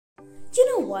You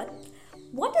know what?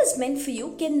 What is meant for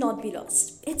you cannot be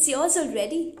lost. It's yours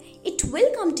already. It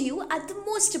will come to you at the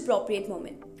most appropriate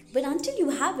moment. But until you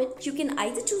have it, you can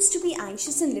either choose to be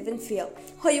anxious and live in fear,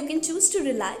 or you can choose to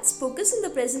relax, focus on the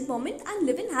present moment, and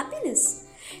live in happiness.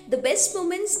 The best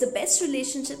moments, the best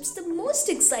relationships, the most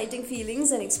exciting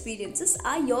feelings and experiences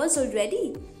are yours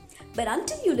already. But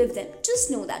until you live them,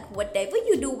 just know that whatever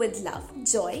you do with love,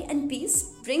 joy, and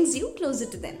peace brings you closer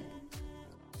to them.